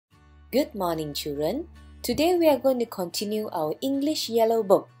Good morning, children. Today we are going to continue our English Yellow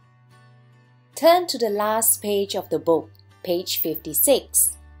Book. Turn to the last page of the book, page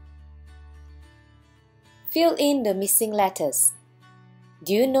 56. Fill in the missing letters.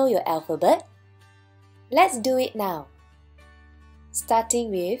 Do you know your alphabet? Let's do it now.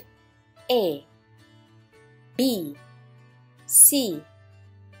 Starting with A, B, C,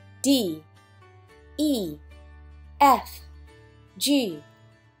 D, E, F, G,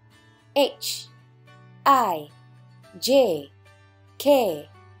 H, I, J, K,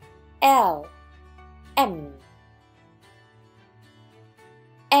 L, M,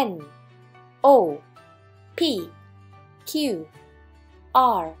 N, O, P, Q,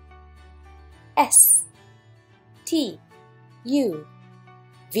 R, S, T, U,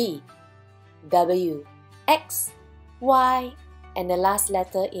 V, W, X, Y, and the last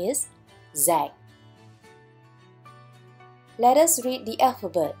letter is Z. Let us read the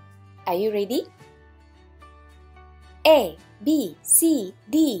alphabet. Are you ready? A, B, C,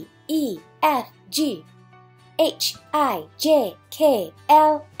 D, E, F, G, H, I, J, K,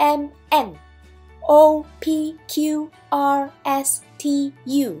 L, M, N, O, P, Q, R, S, T,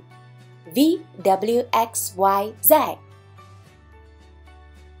 U, V, W, X, Y, Z.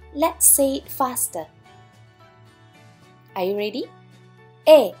 Let's say it faster. Are you ready?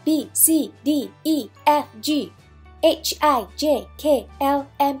 A, B, C, D, E, F, G, H, I, J, K, L,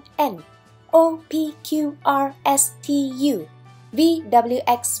 M, N, O, P, Q, R, S, T, U, V, W,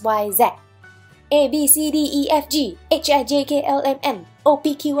 X, Y, Z. A, B, C, D, E, F, G, H, I, J, K, L, M, N, O,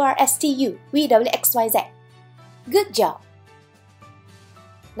 P, Q, R, S, T, U, V, W, X, Y, Z. Good job!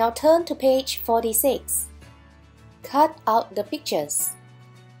 Now turn to page 46. Cut out the pictures.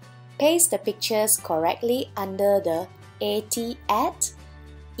 Paste the pictures correctly under the AT at,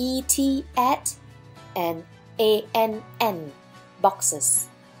 ET at, and ANN boxes.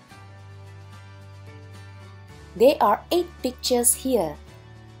 There are 8 pictures here.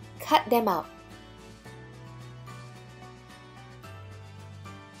 Cut them out.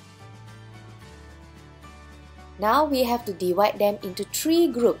 Now we have to divide them into 3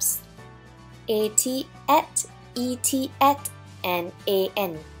 groups: AT at, ET at, and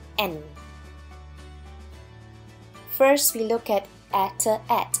ANN. First, we look at at,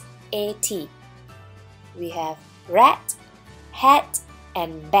 AT. We have rat, hat,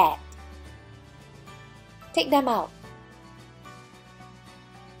 and bat. Take them out.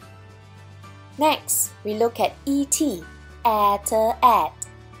 Next, we look at ET, at.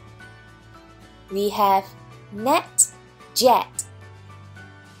 We have net, jet.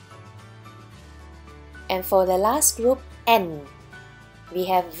 And for the last group, N, we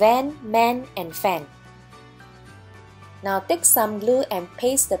have van, man, and fan. Now take some glue and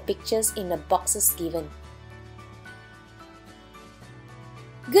paste the pictures in the boxes given.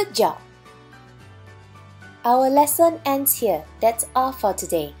 Good job! Our lesson ends here. That's all for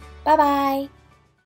today. Bye-bye!